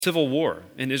civil war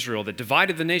in Israel that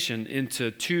divided the nation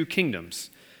into two kingdoms,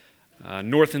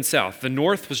 north and south. The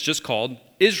north was just called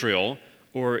Israel,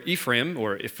 or Ephraim,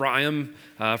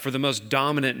 for the most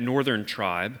dominant northern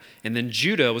tribe, and then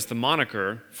Judah was the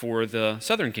moniker for the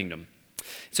southern kingdom.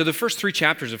 So the first 3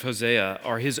 chapters of Hosea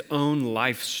are his own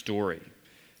life story.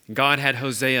 God had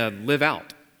Hosea live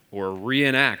out or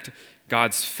reenact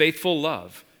God's faithful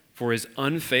love for his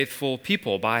unfaithful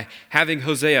people by having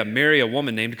Hosea marry a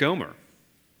woman named Gomer,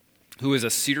 who is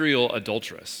a serial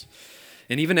adulteress.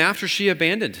 And even after she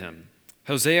abandoned him,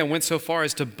 Hosea went so far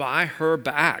as to buy her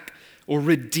back or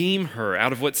redeem her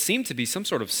out of what seemed to be some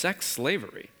sort of sex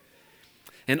slavery.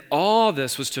 And all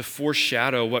this was to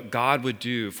foreshadow what God would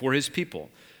do for his people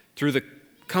through the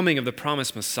coming of the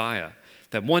promised Messiah,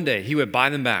 that one day he would buy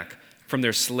them back from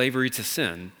their slavery to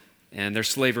sin and their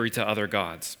slavery to other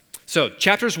gods. So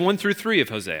chapters 1 through 3 of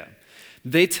Hosea,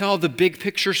 they tell the big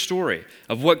picture story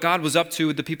of what God was up to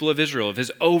with the people of Israel, of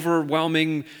his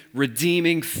overwhelming,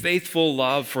 redeeming, faithful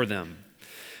love for them.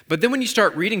 But then when you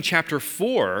start reading chapter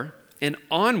 4 and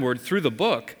onward through the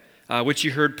book, which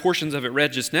you heard portions of it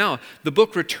read just now, the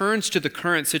book returns to the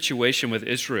current situation with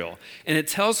Israel. And it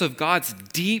tells of God's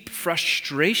deep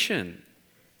frustration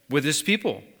with his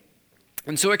people.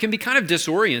 And so it can be kind of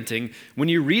disorienting when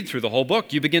you read through the whole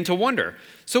book. You begin to wonder,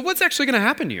 so what's actually going to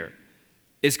happen here?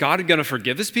 Is God going to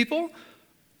forgive his people?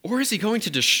 Or is he going to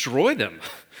destroy them?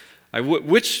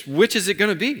 Which is it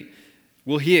going to be?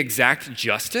 Will he exact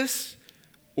justice?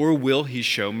 Or will he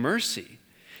show mercy?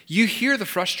 You hear the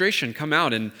frustration come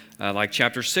out in like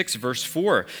chapter 6, verse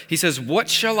 4. He says, "What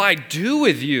shall I do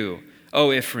with you,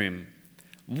 O Ephraim?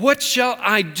 What shall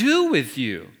I do with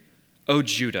you, O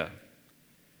Judah?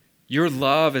 Your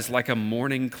love is like a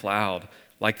morning cloud,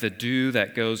 like the dew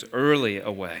that goes early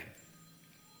away."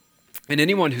 And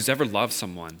anyone who's ever loved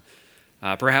someone,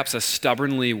 perhaps a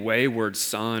stubbornly wayward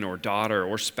son or daughter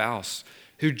or spouse,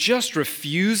 who just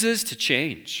refuses to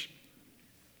change,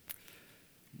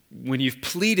 when you've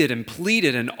pleaded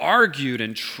and argued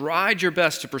and tried your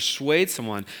best to persuade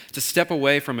someone to step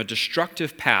away from a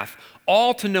destructive path,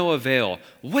 all to no avail,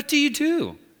 what do you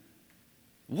do?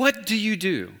 What do you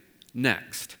do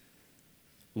next?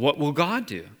 What will God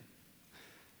do?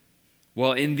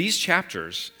 Well, in these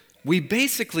chapters, we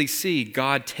basically see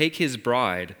God take his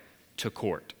bride to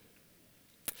court.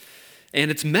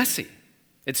 And it's messy.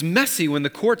 It's messy when the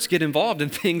courts get involved in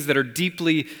things that are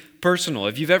deeply personal.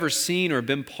 If you've ever seen or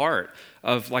been part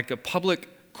of like a public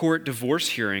court divorce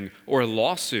hearing or a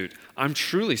lawsuit, I'm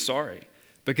truly sorry,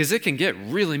 because it can get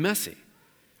really messy.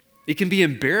 It can be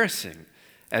embarrassing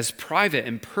as private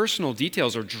and personal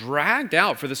details are dragged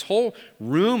out for this whole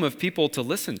room of people to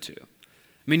listen to.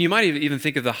 I mean, you might even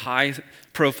think of the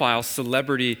high-profile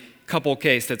celebrity couple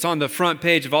case that's on the front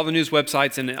page of all the news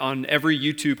websites and on every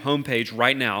YouTube homepage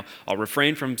right now. I'll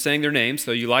refrain from saying their names,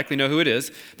 so you likely know who it is,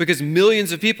 because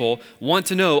millions of people want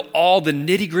to know all the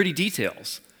nitty-gritty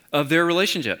details of their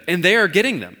relationship, and they are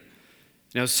getting them.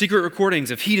 You know, secret recordings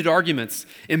of heated arguments,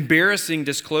 embarrassing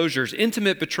disclosures,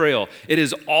 intimate betrayal. It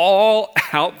is all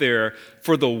out there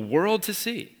for the world to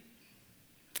see.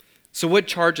 So what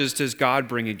charges does God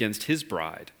bring against his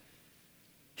bride,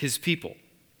 his people?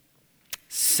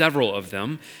 Several of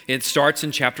them. It starts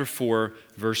in chapter 4,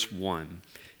 verse 1.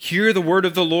 "Hear the word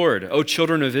of the Lord, O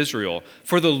children of Israel,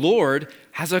 for the Lord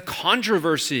has a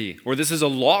controversy," or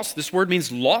this word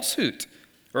means lawsuit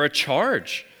or a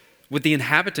charge, "with the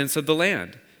inhabitants of the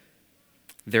land.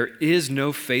 There is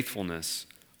no faithfulness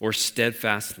or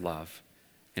steadfast love,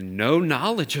 and no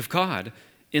knowledge of God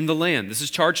in the land." This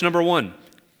is charge number 1.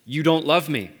 You don't love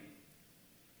me.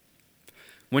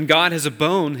 When God has a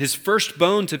bone, his first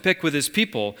bone to pick with his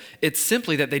people, it's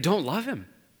simply that they don't love him.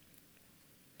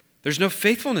 There's no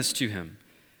faithfulness to him,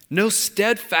 no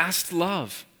steadfast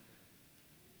love.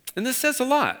 And this says a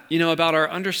lot, about our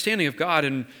understanding of God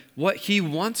and what he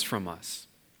wants from us.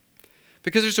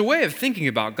 Because there's a way of thinking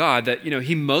about God that,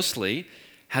 he mostly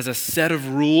has a set of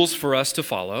rules for us to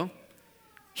follow.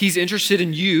 He's interested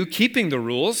in you keeping the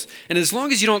rules, and as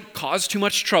long as you don't cause too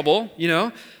much trouble,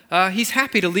 he's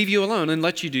happy to leave you alone and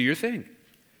let you do your thing.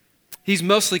 He's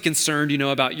mostly concerned,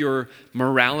 about your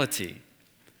morality.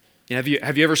 Have you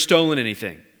ever stolen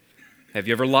anything? Have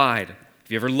you ever lied?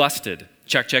 Have you ever lusted?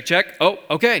 Check, check, check. Oh,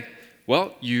 okay.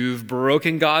 Well, you've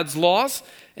broken God's laws,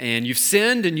 and you've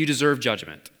sinned, and you deserve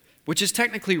judgment, which is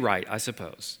technically right, I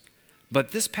suppose.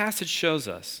 But this passage shows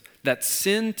us that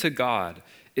sin to God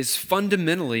is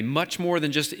fundamentally much more than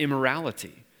just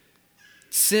immorality.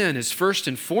 Sin is first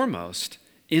and foremost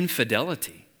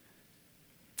infidelity.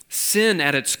 Sin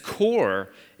at its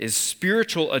core is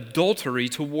spiritual adultery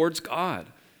towards God.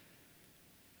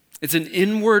 It's an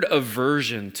inward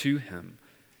aversion to him,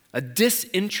 a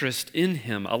disinterest in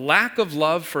him, a lack of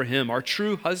love for him, our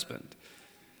true husband,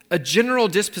 a general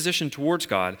disposition towards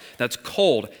God that's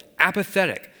cold,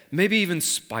 apathetic, maybe even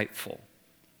spiteful.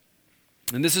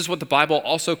 And this is what the Bible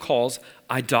also calls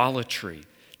idolatry,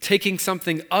 taking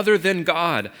something other than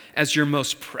God as your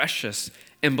most precious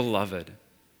and beloved.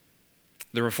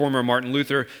 The reformer Martin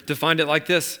Luther defined it like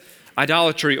this: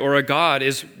 idolatry, or a god,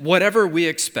 is whatever we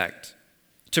expect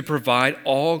to provide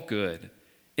all good,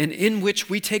 and in which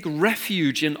we take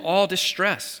refuge in all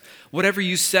distress. Whatever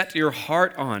you set your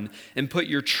heart on and put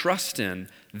your trust in,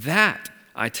 that,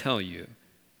 I tell you,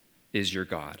 is your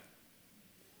God.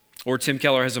 Or Tim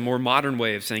Keller has a more modern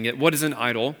way of saying it. What is an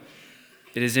idol?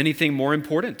 It is anything more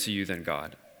important to you than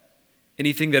God.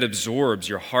 Anything that absorbs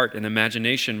your heart and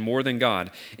imagination more than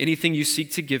God. Anything you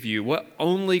seek to give you what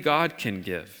only God can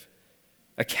give.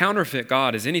 A counterfeit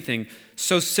God is anything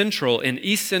so central and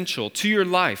essential to your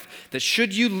life that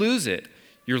should you lose it,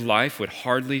 your life would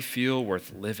hardly feel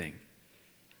worth living.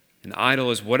 An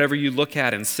idol is whatever you look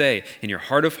at and say in your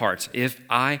heart of hearts, if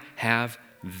I have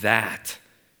that,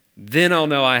 then I'll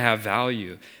know I have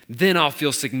value. Then I'll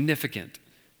feel significant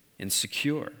and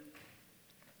secure.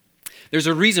 There's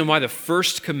a reason why the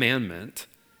first commandment,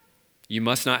 you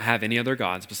must not have any other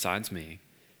gods besides me,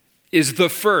 is the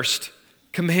first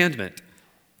commandment.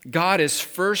 God is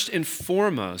first and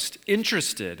foremost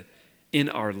interested in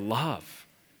our love.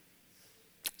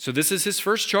 So this is his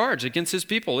first charge against his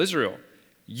people, Israel.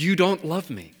 You don't love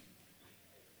me.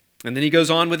 And then he goes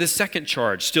on with his second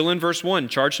charge, still in verse 1,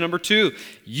 charge number 2,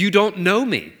 you don't know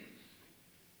me.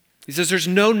 He says there's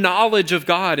no knowledge of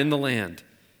God in the land.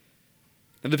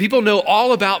 And the people know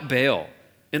all about Baal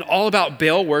and all about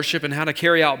Baal worship and how to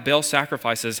carry out Baal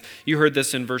sacrifices. You heard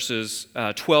this in verses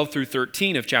 12 through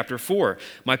 13 of chapter 4.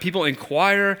 My people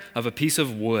inquire of a piece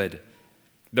of wood.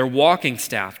 Their walking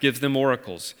staff gives them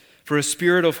oracles. For a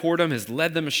spirit of whoredom has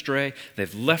led them astray.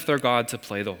 They've left their God to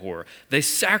play the whore. They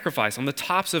sacrifice on the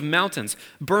tops of mountains,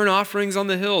 burn offerings on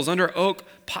the hills under oak,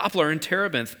 poplar, and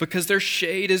terebinth because their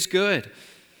shade is good.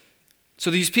 So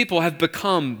these people have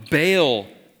become Baal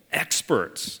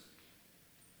experts,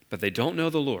 but they don't know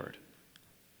the Lord.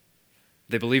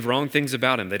 They believe wrong things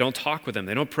about him. They don't talk with him.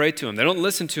 They don't pray to him. They don't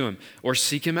listen to him or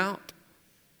seek him out.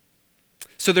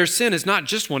 So their sin is not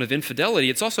just one of infidelity,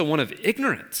 it's also one of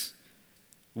ignorance.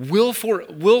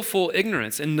 Willful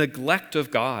ignorance and neglect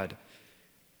of God.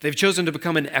 They've chosen to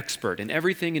become an expert in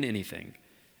everything and anything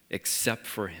except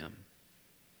for him.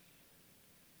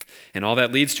 And all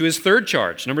that leads to his third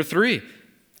charge, number 3.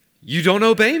 You don't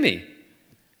obey me.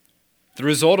 The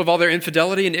result of all their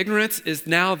infidelity and ignorance is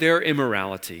now their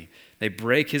immorality. They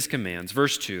break his commands.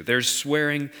 Verse 2, there's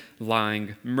swearing,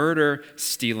 lying, murder,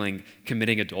 stealing,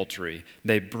 committing adultery.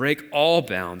 They break all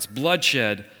bounds.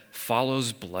 Bloodshed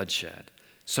follows bloodshed.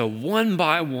 So one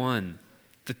by one,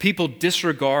 the people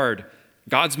disregard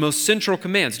God's most central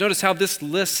commands. Notice how this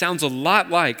list sounds a lot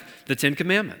like the Ten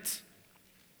Commandments.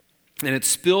 And it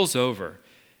spills over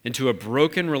into a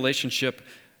broken relationship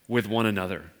with one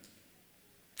another.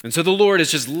 And so the Lord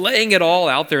is just laying it all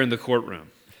out there in the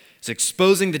courtroom. He's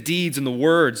exposing the deeds and the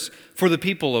words for the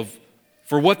people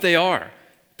for what they are,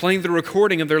 playing the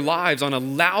recording of their lives on a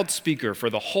loudspeaker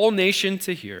for the whole nation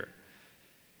to hear.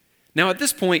 Now, at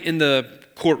this point in the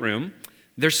courtroom,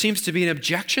 there seems to be an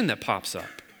objection that pops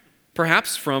up,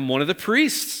 perhaps from one of the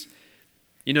priests.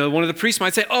 You know, one of the priests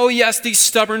might say, oh yes, these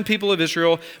stubborn people of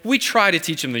Israel, we try to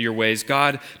teach them your ways,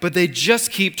 God, but they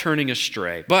just keep turning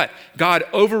astray. But God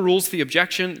overrules the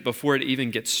objection before it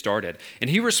even gets started. And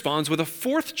he responds with a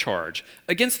fourth charge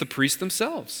against the priests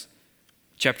themselves.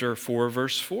 Chapter 4,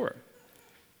 verse 4.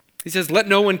 He says, let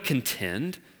no one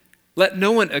contend, let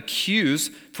no one accuse,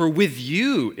 for with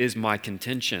you is my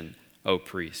contention, O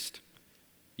priest.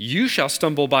 You shall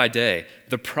stumble by day.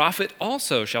 The prophet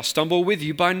also shall stumble with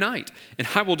you by night, and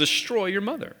I will destroy your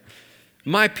mother.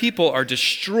 My people are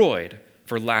destroyed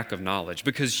for lack of knowledge,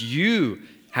 because you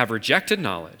have rejected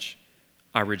knowledge.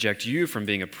 I reject you from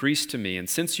being a priest to me, and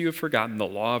since you have forgotten the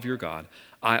law of your God,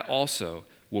 I also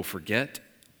will forget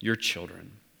your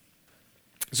children.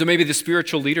 So maybe the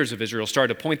spiritual leaders of Israel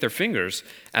started to point their fingers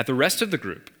at the rest of the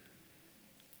group.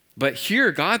 But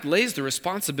here, God lays the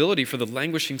responsibility for the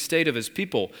languishing state of his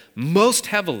people most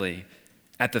heavily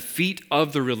at the feet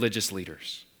of the religious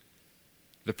leaders,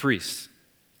 the priests,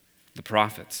 the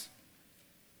prophets.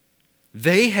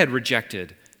 They had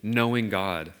rejected knowing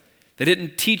God. They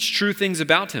didn't teach true things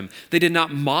about him. They did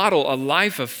not model a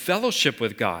life of fellowship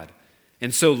with God.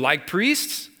 And so, like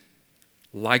priests,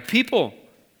 like people,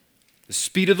 the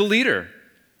speed of the leader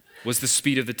was the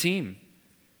speed of the team.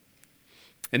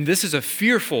 And this is a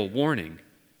fearful warning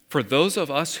for those of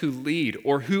us who lead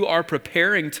or who are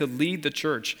preparing to lead the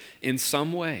church in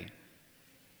some way.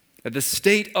 That the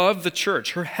state of the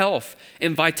church, her health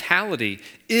and vitality,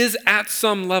 is at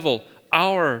some level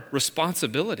our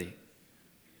responsibility.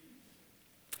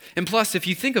 And plus, if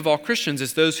you think of all Christians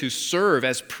as those who serve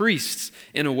as priests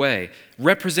in a way,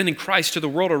 representing Christ to the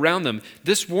world around them,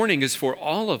 this warning is for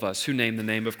all of us who name the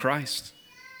name of Christ.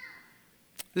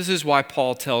 This is why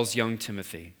Paul tells young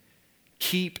Timothy,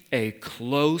 keep a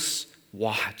close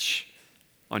watch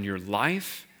on your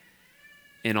life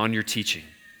and on your teaching.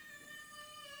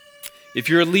 If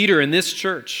you're a leader in this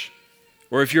church,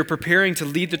 or if you're preparing to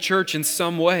lead the church in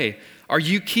some way, are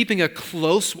you keeping a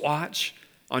close watch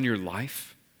on your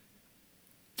life,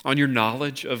 on your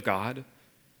knowledge of God,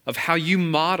 of how you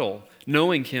model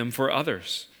knowing Him for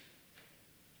others?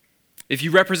 If you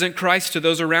represent Christ to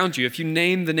those around you, if you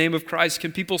name the name of Christ,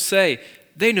 can people say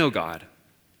they know God?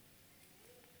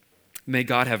 May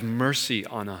God have mercy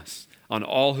on us, on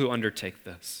all who undertake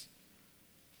this.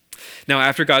 Now,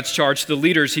 after God's charge to the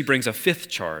leaders, He brings a fifth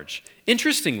charge.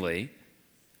 Interestingly,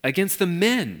 against the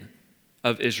men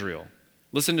of Israel.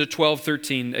 Listen to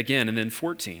 12:13 again, and then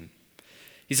 14.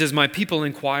 He says, my people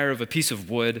inquire of a piece of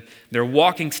wood. Their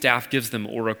walking staff gives them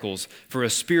oracles. For a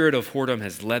spirit of whoredom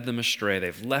has led them astray.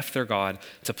 They've left their God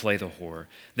to play the whore.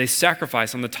 They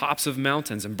sacrifice on the tops of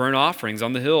mountains and burn offerings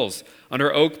on the hills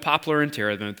under oak, poplar, and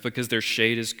terebinth because their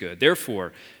shade is good.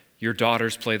 Therefore, your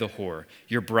daughters play the whore.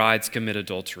 Your brides commit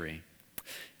adultery.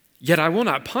 Yet I will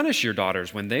not punish your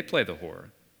daughters when they play the whore,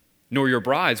 nor your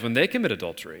brides when they commit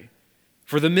adultery.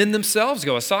 For the men themselves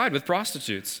go aside with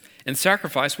prostitutes and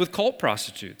sacrifice with cult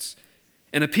prostitutes.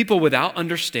 And a people without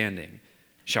understanding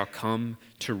shall come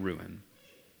to ruin.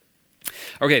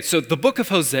 Okay, so the book of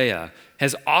Hosea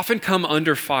has often come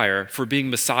under fire for being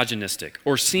misogynistic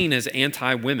or seen as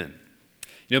anti-women.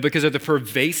 Because of the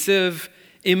pervasive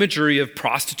imagery of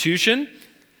prostitution,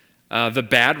 the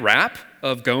bad rap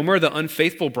of Gomer, the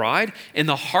unfaithful bride, and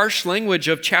the harsh language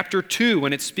of chapter 2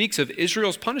 when it speaks of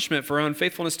Israel's punishment for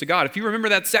unfaithfulness to God. If you remember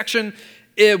that section,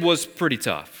 it was pretty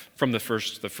tough from the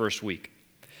first week.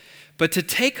 But to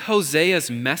take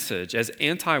Hosea's message as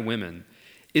anti-women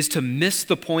is to miss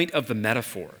the point of the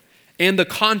metaphor and the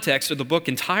context of the book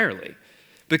entirely.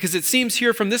 Because it seems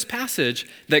here from this passage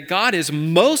that God is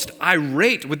most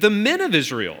irate with the men of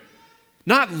Israel,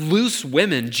 not loose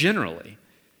women generally.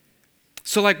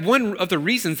 So one of the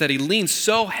reasons that he leans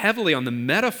so heavily on the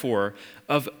metaphor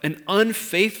of an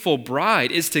unfaithful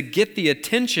bride is to get the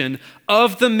attention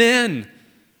of the men.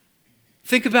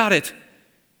 Think about it.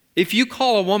 If you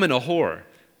call a woman a whore,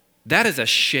 that is a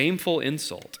shameful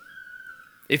insult.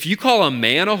 If you call a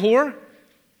man a whore,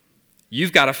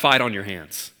 you've got a fight on your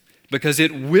hands because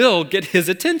it will get his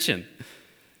attention.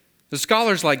 The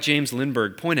scholars like James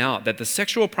Lindbergh point out that the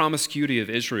sexual promiscuity of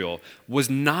Israel was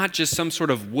not just some sort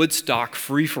of Woodstock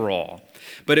free-for-all,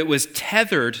 but it was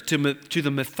tethered to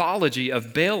the mythology of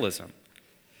Baalism.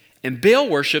 And Baal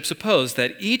worship supposed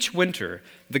that each winter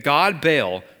the god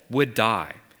Baal would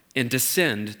die and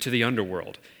descend to the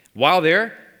underworld. While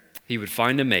there, he would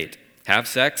find a mate, have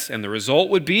sex, and the result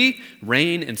would be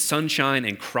rain and sunshine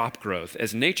and crop growth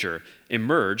as nature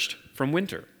emerged from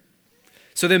winter.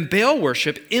 So then Baal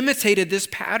worship imitated this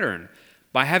pattern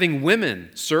by having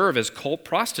women serve as cult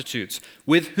prostitutes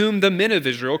with whom the men of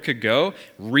Israel could go,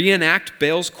 reenact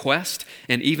Baal's quest,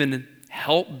 and even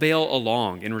help Baal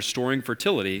along in restoring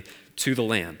fertility to the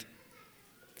land.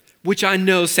 Which I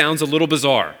know sounds a little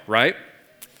bizarre, right?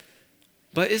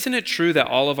 But isn't it true that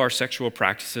all of our sexual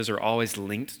practices are always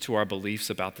linked to our beliefs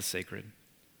about the sacred?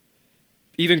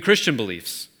 Even Christian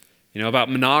beliefs, about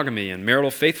monogamy and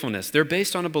marital faithfulness, they're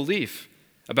based on a belief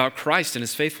about Christ and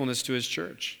his faithfulness to his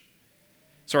church.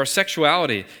 So our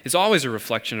sexuality is always a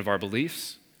reflection of our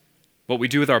beliefs. What we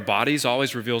do with our bodies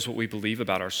always reveals what we believe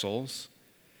about our souls.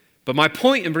 But my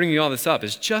point in bringing all this up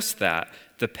is just that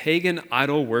the pagan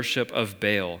idol worship of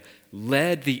Baal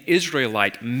led the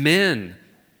Israelite men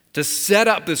to set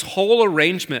up this whole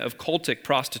arrangement of cultic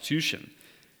prostitution.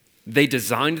 They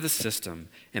designed the system,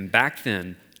 and back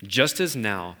then, just as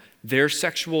now, their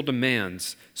sexual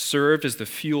demands served as the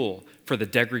fuel for the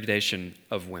degradation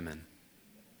of women.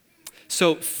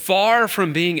 So far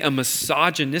from being a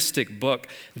misogynistic book,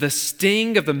 the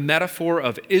sting of the metaphor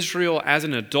of Israel as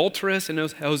an adulteress in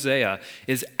Hosea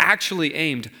is actually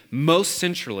aimed most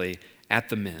centrally at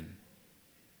the men.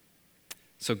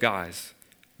 So guys,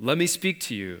 let me speak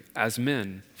to you as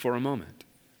men for a moment.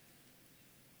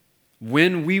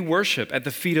 When we worship at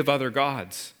the feet of other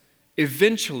gods,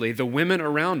 eventually the women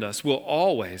around us will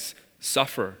always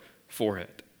suffer for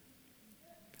it.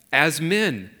 As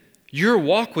men, your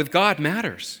walk with God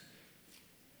matters.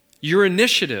 Your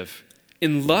initiative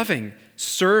in loving,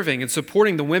 serving, and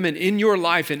supporting the women in your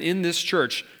life and in this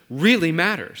church really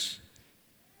matters.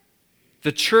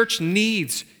 The church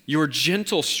needs your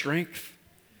gentle strength,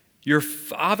 your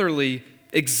fatherly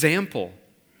example.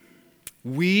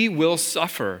 We will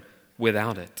suffer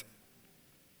without it.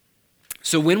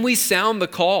 So when we sound the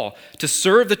call to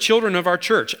serve the children of our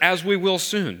church, as we will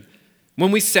soon,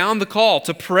 when we sound the call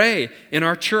to pray in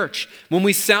our church, when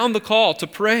we sound the call to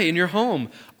pray in your home,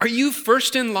 are you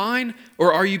first in line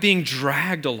or are you being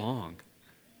dragged along?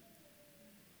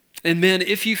 And men,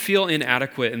 if you feel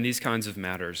inadequate in these kinds of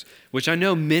matters, which I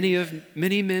know many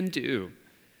men do,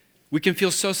 we can feel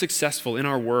so successful in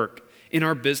our work, in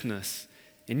our business,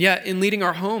 and yet in leading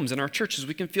our homes and our churches,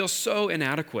 we can feel so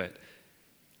inadequate.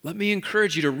 Let me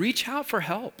encourage you to reach out for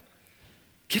help.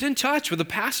 Get in touch with a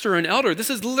pastor or an elder. This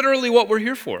is literally what we're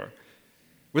here for.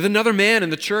 With another man in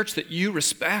the church that you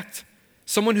respect,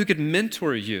 someone who could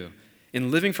mentor you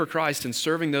in living for Christ and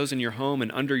serving those in your home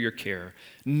and under your care.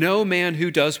 No man who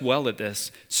does well at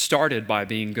this started by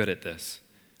being good at this.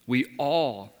 We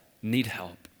all need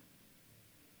help.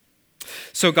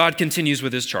 So God continues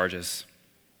with his charges.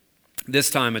 This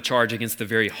time a charge against the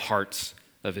very hearts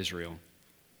of Israel.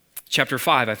 Chapter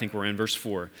 5, I think we're in, verse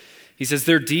 4. He says,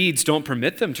 their deeds don't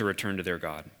permit them to return to their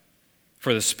God,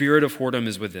 for the spirit of whoredom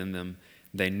is within them.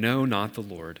 They know not the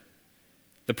Lord.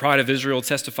 The pride of Israel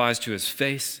testifies to his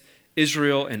face.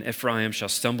 Israel and Ephraim shall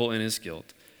stumble in his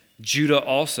guilt. Judah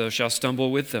also shall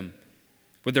stumble with them.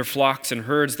 With their flocks and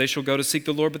herds they shall go to seek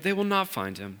the Lord, but they will not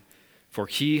find him, for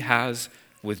he has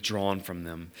withdrawn from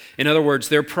them. In other words,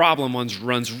 their problem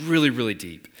runs really, really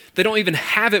deep. They don't even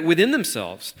have it within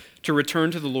themselves to return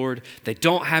to the Lord. They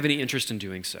don't have any interest in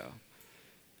doing so.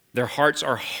 Their hearts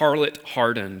are harlot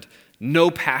hardened. No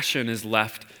passion is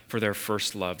left for their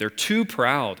first love. They're too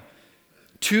proud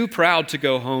to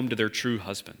go home to their true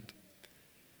husband.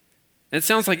 And it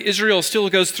sounds like Israel still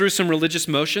goes through some religious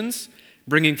motions,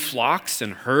 bringing flocks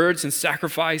and herds and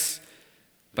sacrifice,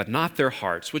 but not their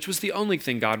hearts, which was the only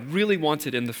thing God really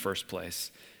wanted in the first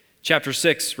place. Chapter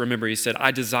 6, remember, he said,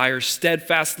 I desire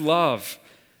steadfast love,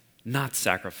 not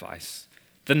sacrifice,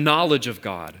 the knowledge of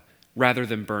God rather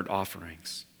than burnt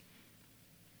offerings.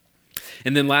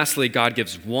 And then lastly, God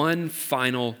gives one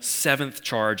final seventh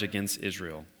charge against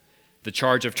Israel, the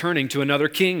charge of turning to another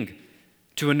king,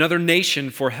 to another nation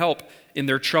for help in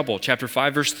their trouble. Chapter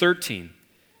 5, verse 13.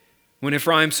 When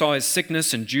Ephraim saw his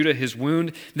sickness and Judah his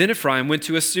wound, then Ephraim went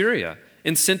to Assyria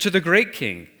and sent to the great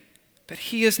king, but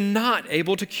he is not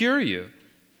able to cure you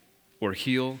or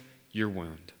heal your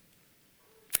wound.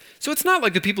 So it's not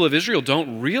like the people of Israel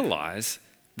don't realize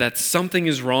that something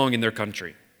is wrong in their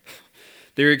country.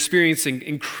 They're experiencing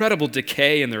incredible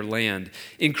decay in their land,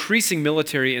 increasing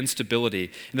military instability,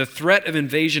 and the threat of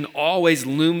invasion always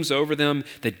looms over them.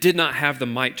 They did not have the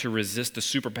might to resist the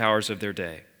superpowers of their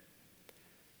day.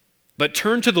 But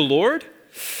turn to the Lord?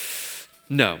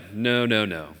 No.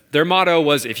 Their motto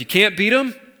was, if you can't beat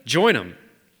them, join them.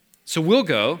 So we'll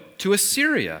go to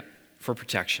Assyria for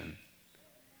protection.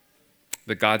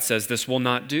 But God says this will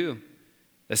not do.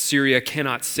 Assyria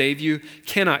cannot save you,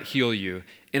 cannot heal you,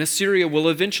 and Assyria will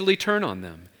eventually turn on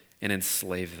them and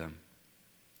enslave them.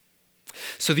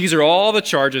 So these are all the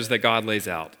charges that God lays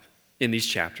out in these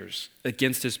chapters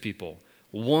against his people,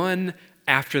 one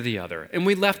after the other. And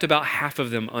we left about half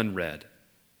of them unread.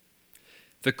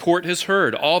 The court has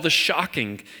heard all the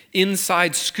shocking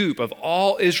inside scoop of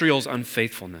all Israel's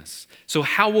unfaithfulness. So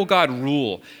how will God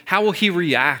rule? How will he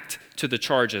react to the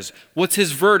charges? What's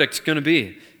his verdict going to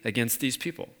be against these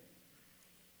people?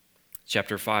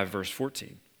 Chapter 5, verse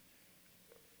 14.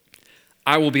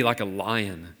 I will be like a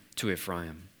lion to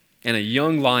Ephraim and a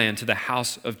young lion to the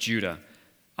house of Judah.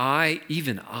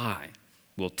 Even I,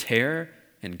 will tear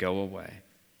and go away.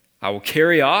 I will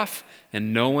carry off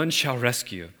and no one shall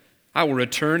rescue. I will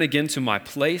return again to my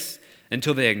place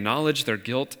until they acknowledge their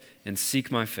guilt and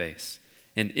seek my face,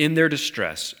 and in their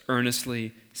distress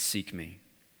earnestly seek me.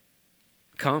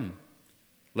 Come,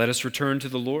 let us return to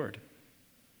the Lord,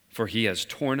 for he has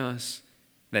torn us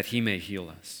that he may heal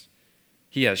us.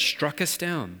 He has struck us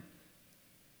down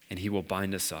and he will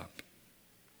bind us up.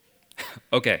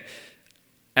 Okay,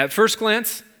 at first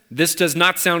glance, this does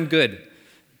not sound good.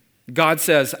 God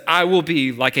says, I will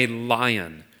be like a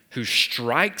lion who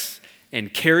strikes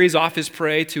and carries off his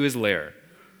prey to his lair.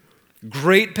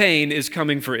 Great pain is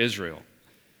coming for Israel.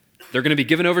 They're going to be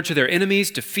given over to their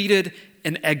enemies, defeated,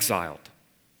 and exiled.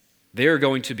 They are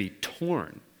going to be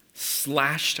torn,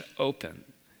 slashed open.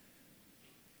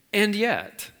 And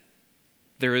yet,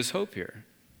 there is hope here.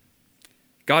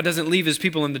 God doesn't leave his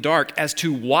people in the dark as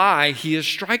to why he is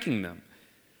striking them.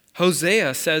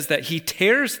 Hosea says that he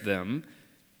tears them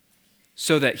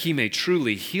so that he may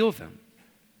truly heal them.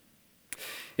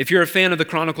 If you're a fan of the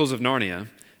Chronicles of Narnia,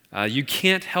 you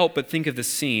can't help but think of the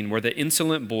scene where the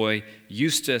insolent boy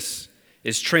Eustace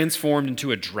is transformed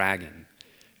into a dragon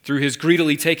through his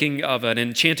greedily taking of an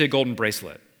enchanted golden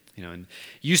bracelet. And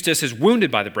Eustace is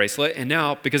wounded by the bracelet, and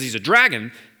now, because he's a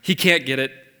dragon, he can't get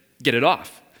it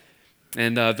off.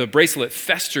 And the bracelet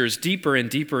festers deeper and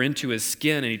deeper into his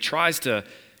skin, and he tries to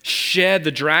shed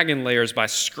the dragon layers by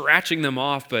scratching them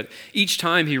off, but each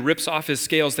time he rips off his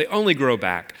scales, they only grow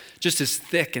back, just as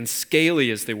thick and scaly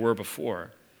as they were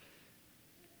before.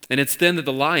 And it's then that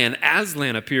the lion,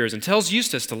 Aslan, appears and tells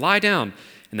Eustace to lie down,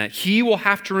 and that he will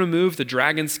have to remove the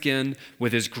dragon skin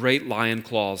with his great lion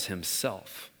claws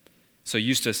himself. So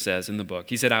Eustace says in the book,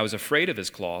 he said, "I was afraid of his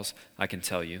claws, I can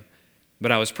tell you,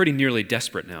 but I was pretty nearly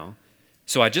desperate now.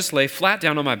 So I just lay flat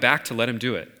down on my back to let him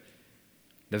do it.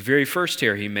 The very first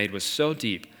tear he made was so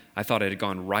deep, I thought it had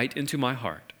gone right into my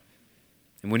heart.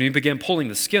 And when he began pulling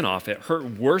the skin off, it hurt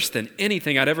worse than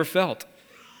anything I'd ever felt.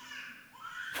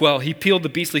 Well, he peeled the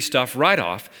beastly stuff right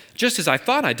off, just as I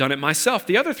thought I'd done it myself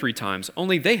the other 3 times,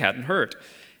 only they hadn't hurt.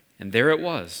 And there it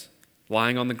was,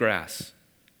 lying on the grass,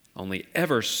 only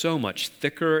ever so much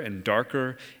thicker and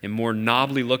darker and more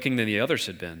knobbly looking than the others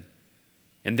had been.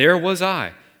 And there was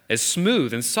I, as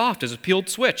smooth and soft as a peeled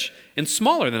switch, and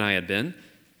smaller than I had been.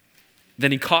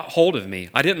 Then he caught hold of me.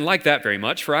 I didn't like that very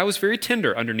much, for I was very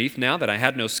tender underneath now that I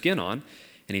had no skin on,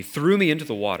 and he threw me into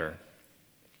the water.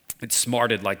 It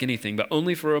smarted like anything, but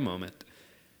only for a moment.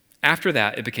 After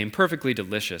that, it became perfectly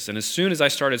delicious, and as soon as I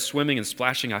started swimming and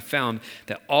splashing, I found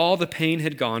that all the pain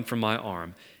had gone from my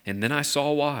arm, and then I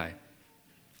saw why.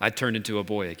 I turned into a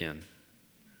boy again."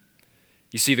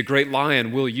 You see, the great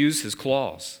lion will use his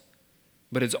claws,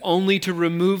 but it's only to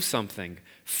remove something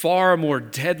far more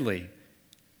deadly,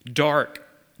 dark,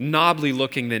 knobbly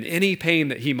looking than any pain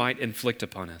that he might inflict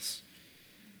upon us.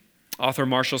 Author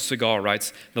Marshall Segal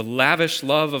writes, "The lavish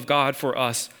love of God for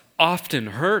us often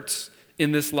hurts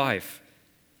in this life.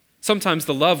 Sometimes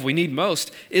the love we need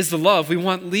most is the love we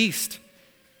want least.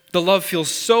 The love feels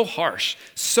so harsh,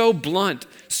 so blunt,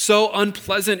 so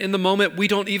unpleasant in the moment we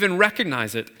don't even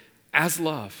recognize it as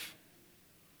love."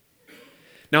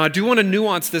 Now, I do want to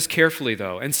nuance this carefully,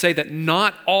 though, and say that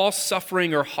not all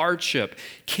suffering or hardship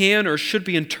can or should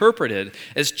be interpreted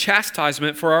as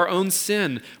chastisement for our own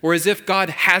sin or as if God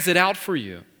has it out for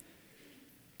you.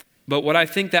 But what I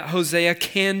think that Hosea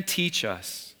can teach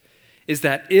us is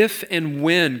that if and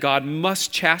when God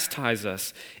must chastise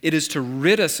us, it is to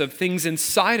rid us of things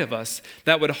inside of us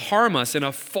that would harm us in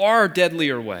a far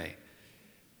deadlier way.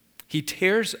 He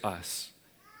tears us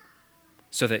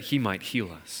so that he might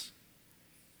heal us.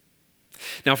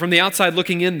 Now, from the outside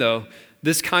looking in, though,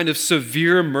 this kind of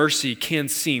severe mercy can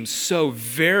seem so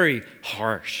very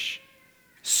harsh,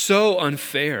 so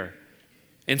unfair,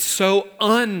 and so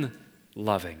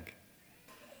unloving.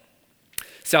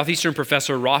 Southeastern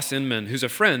professor Ross Inman, who's a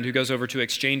friend who goes over to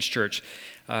Exchange Church,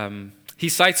 he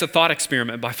cites a thought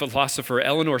experiment by philosopher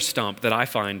Eleanor Stump that I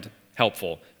find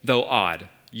helpful, though odd.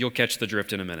 You'll catch the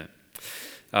drift in a minute.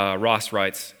 Ross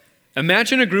writes,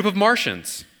 "Imagine a group of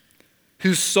Martians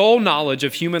whose sole knowledge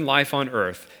of human life on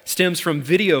Earth stems from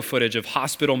video footage of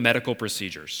hospital medical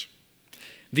procedures.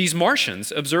 These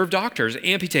Martians observe doctors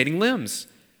amputating limbs,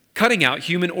 cutting out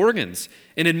human organs,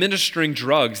 and administering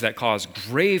drugs that cause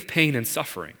grave pain and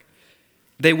suffering.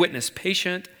 They witness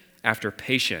patient after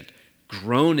patient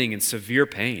groaning in severe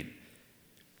pain,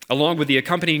 along with the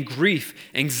accompanying grief,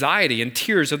 anxiety, and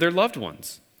tears of their loved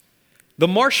ones. The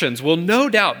Martians will no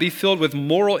doubt be filled with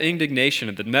moral indignation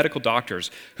at the medical doctors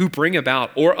who bring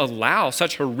about or allow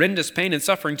such horrendous pain and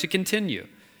suffering to continue.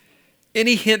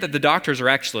 Any hint that the doctors are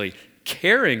actually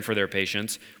caring for their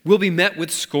patients will be met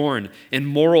with scorn and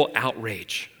moral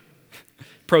outrage."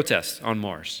 Protests on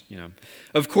Mars,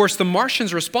 Of course, the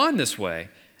Martians respond this way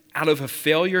out of a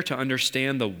failure to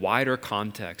understand the wider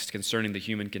context concerning the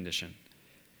human condition.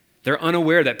 They're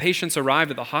unaware that patients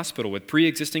arrive at the hospital with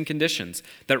pre-existing conditions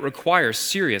that require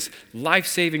serious,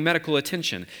 life-saving medical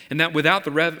attention, and that without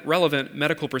the relevant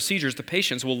medical procedures, the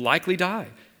patients will likely die.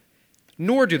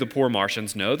 Nor do the poor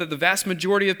Martians know that the vast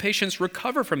majority of patients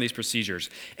recover from these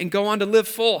procedures and go on to live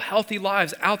full, healthy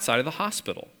lives outside of the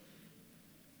hospital.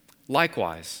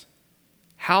 Likewise,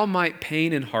 how might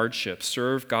pain and hardship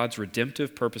serve God's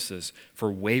redemptive purposes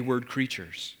for wayward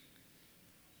creatures?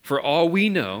 For all we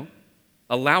know,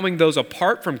 allowing those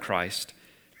apart from Christ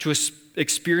to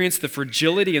experience the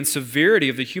fragility and severity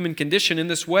of the human condition in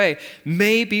this way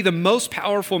may be the most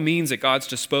powerful means at God's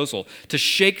disposal to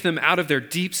shake them out of their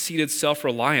deep-seated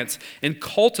self-reliance and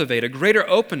cultivate a greater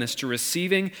openness to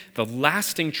receiving the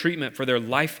lasting treatment for their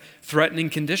life-threatening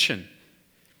condition.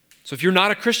 So if you're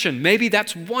not a Christian, maybe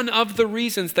that's one of the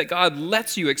reasons that God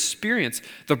lets you experience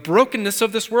the brokenness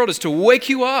of this world, is to wake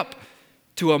you up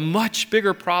to a much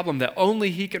bigger problem that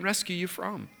only He can rescue you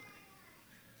from.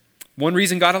 One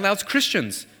reason God allows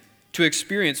Christians to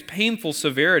experience painful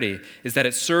severity is that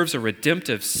it serves a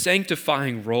redemptive,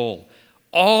 sanctifying role.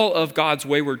 All of God's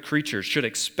wayward creatures should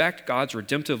expect God's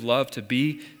redemptive love to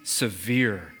be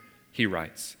severe, he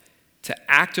writes, to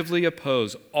actively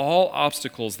oppose all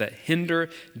obstacles that hinder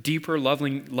deeper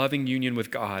loving union with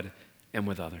God and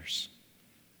with others.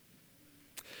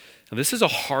 Now, this is a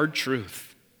hard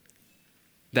truth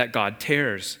that God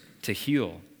tears to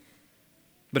heal.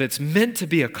 But it's meant to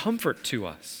be a comfort to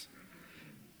us.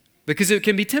 Because it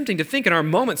can be tempting to think in our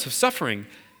moments of suffering,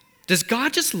 does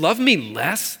God just love me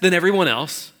less than everyone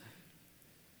else?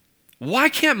 Why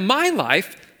can't my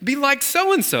life be like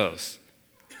so-and-so's?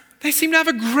 They seem to have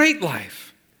a great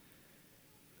life.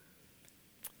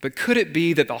 But could it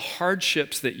be that the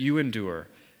hardships that you endure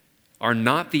are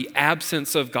not the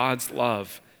absence of God's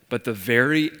love, but the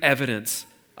very evidence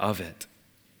of it?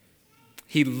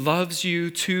 He loves you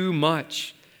too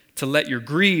much to let your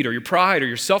greed or your pride or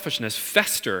your selfishness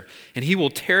fester, and He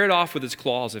will tear it off with His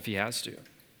claws if He has to.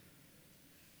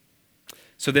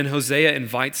 So then Hosea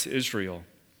invites Israel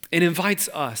and invites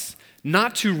us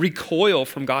not to recoil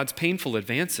from God's painful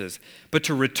advances, but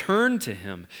to return to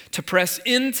Him, to press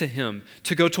into Him,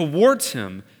 to go towards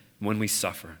Him when we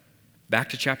suffer. Back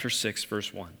to chapter 6,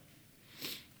 verse 1.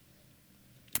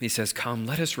 He says, "Come,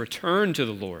 let us return to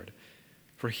the Lord,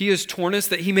 for He has torn us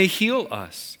that He may heal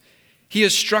us. He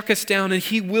has struck us down, and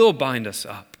He will bind us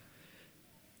up.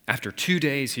 After 2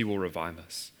 days, He will revive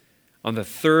us. On the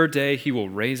third day, He will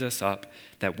raise us up,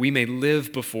 that we may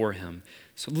live before Him.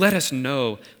 So let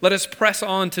us press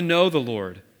on to know the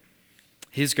Lord.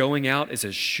 His going out is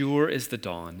as sure as the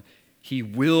dawn. He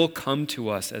will come to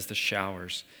us as the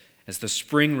showers, as the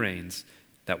spring rains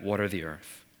that water the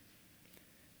earth."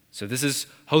 So this is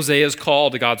Hosea's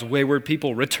call to God's wayward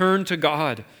people. Return to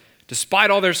God.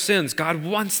 Despite all their sins, God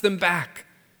wants them back.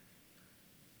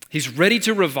 He's ready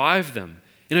to revive them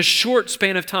in a short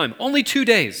span of time. Only 2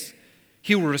 days,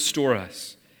 He will restore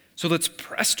us. So let's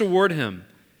press toward Him.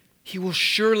 He will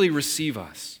surely receive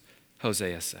us,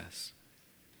 Hosea says.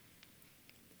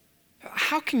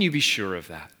 How can you be sure of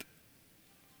that?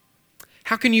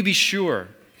 How can you be sure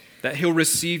that He'll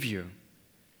receive you?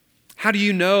 How do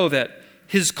you know that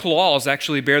His claws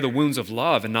actually bear the wounds of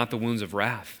love and not the wounds of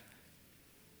wrath?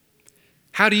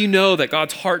 How do you know that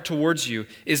God's heart towards you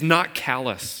is not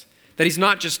callous? That He's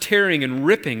not just tearing and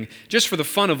ripping just for the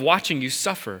fun of watching you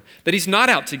suffer? That He's not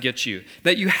out to get you?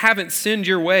 That you haven't sinned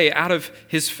your way out of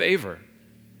His favor?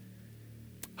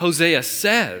 Hosea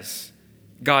says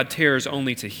God tears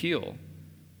only to heal.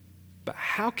 But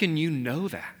how can you know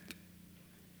that?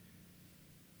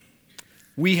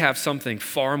 We have something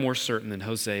far more certain than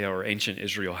Hosea or ancient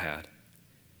Israel had.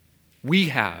 We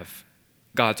have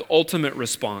God's ultimate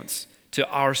response to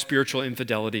our spiritual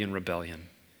infidelity and rebellion.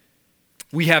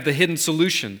 We have the hidden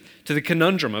solution to the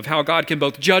conundrum of how God can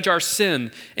both judge our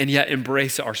sin and yet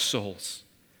embrace our souls.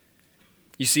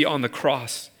 You see, on the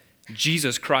cross,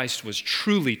 Jesus Christ was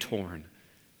truly torn,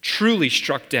 truly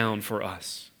struck down for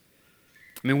us.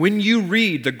 I mean, when you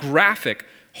read the graphic,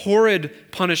 horrid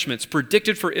punishments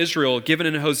predicted for Israel given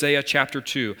in Hosea chapter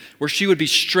 2, where she would be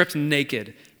stripped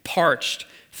naked, parched,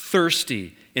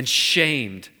 thirsty, and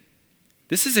shamed,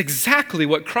 this is exactly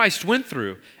what Christ went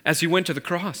through as He went to the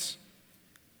cross.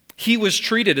 He was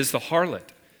treated as the harlot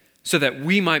so that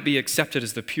we might be accepted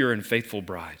as the pure and faithful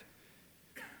bride.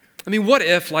 I mean, what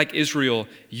if, like Israel,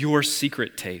 your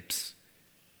secret tapes,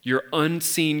 your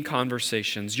unseen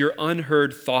conversations, your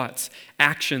unheard thoughts,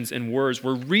 actions, and words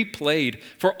were replayed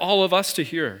for all of us to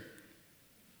hear?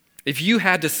 If you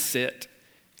had to sit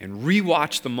and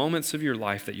rewatch the moments of your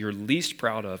life that you're least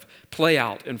proud of play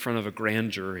out in front of a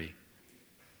grand jury.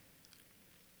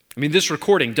 I mean, this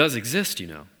recording does exist, you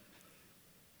know.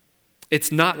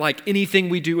 It's not like anything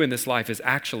we do in this life is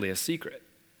actually a secret.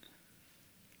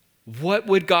 What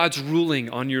would God's ruling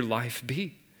on your life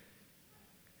be?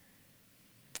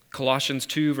 Colossians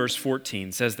 2, verse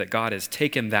 14 says that God has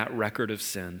taken that record of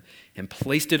sin and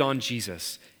placed it on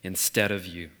Jesus instead of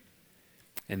you.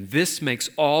 And this makes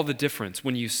all the difference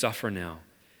when you suffer now.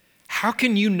 How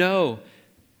can you know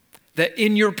that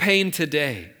in your pain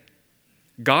today,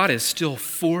 God is still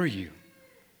for you?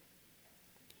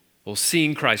 Well,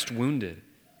 seeing Christ wounded,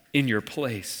 in your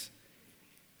place.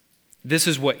 This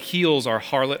is what heals our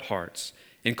harlot hearts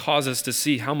and causes us to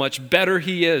see how much better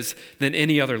he is than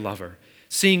any other lover.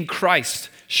 Seeing Christ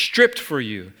stripped for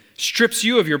you, strips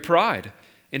you of your pride,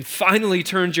 and finally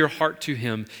turns your heart to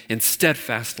him in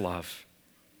steadfast love.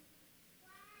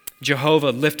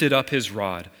 Jehovah lifted up his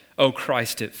rod. O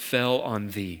Christ, it fell on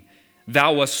thee.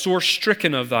 Thou wast sore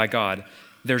stricken of thy God.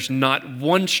 There's not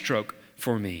one stroke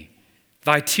for me.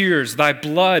 Thy tears, thy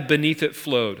blood beneath it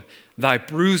flowed. Thy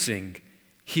bruising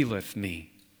healeth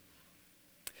me.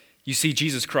 You see,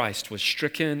 Jesus Christ was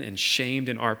stricken and shamed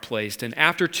in our place. And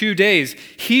after 2 days,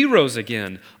 he rose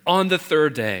again on the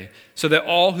third day, so that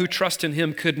all who trust in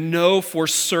him could know for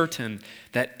certain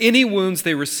that any wounds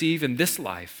they receive in this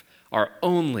life are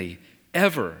only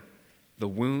ever the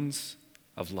wounds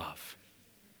of love.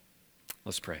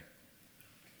 Let's pray.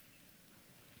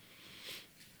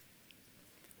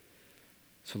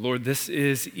 So, Lord, this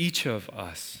is each of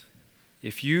us.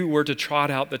 If you were to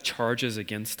trot out the charges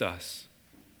against us,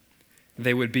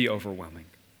 they would be overwhelming.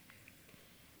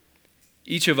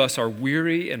 Each of us are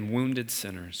weary and wounded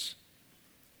sinners.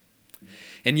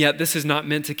 And yet this is not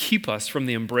meant to keep us from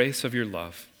the embrace of your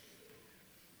love.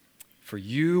 For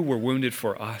you were wounded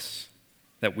for us,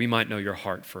 that we might know your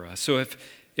heart for us. So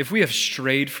if we have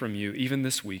strayed from you even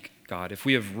this week, God, if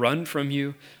we have run from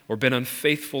you or been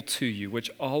unfaithful to you, which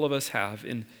all of us have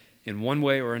in one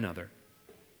way or another,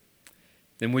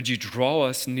 then would you draw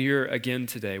us near again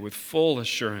today with full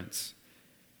assurance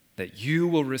that you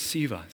will receive us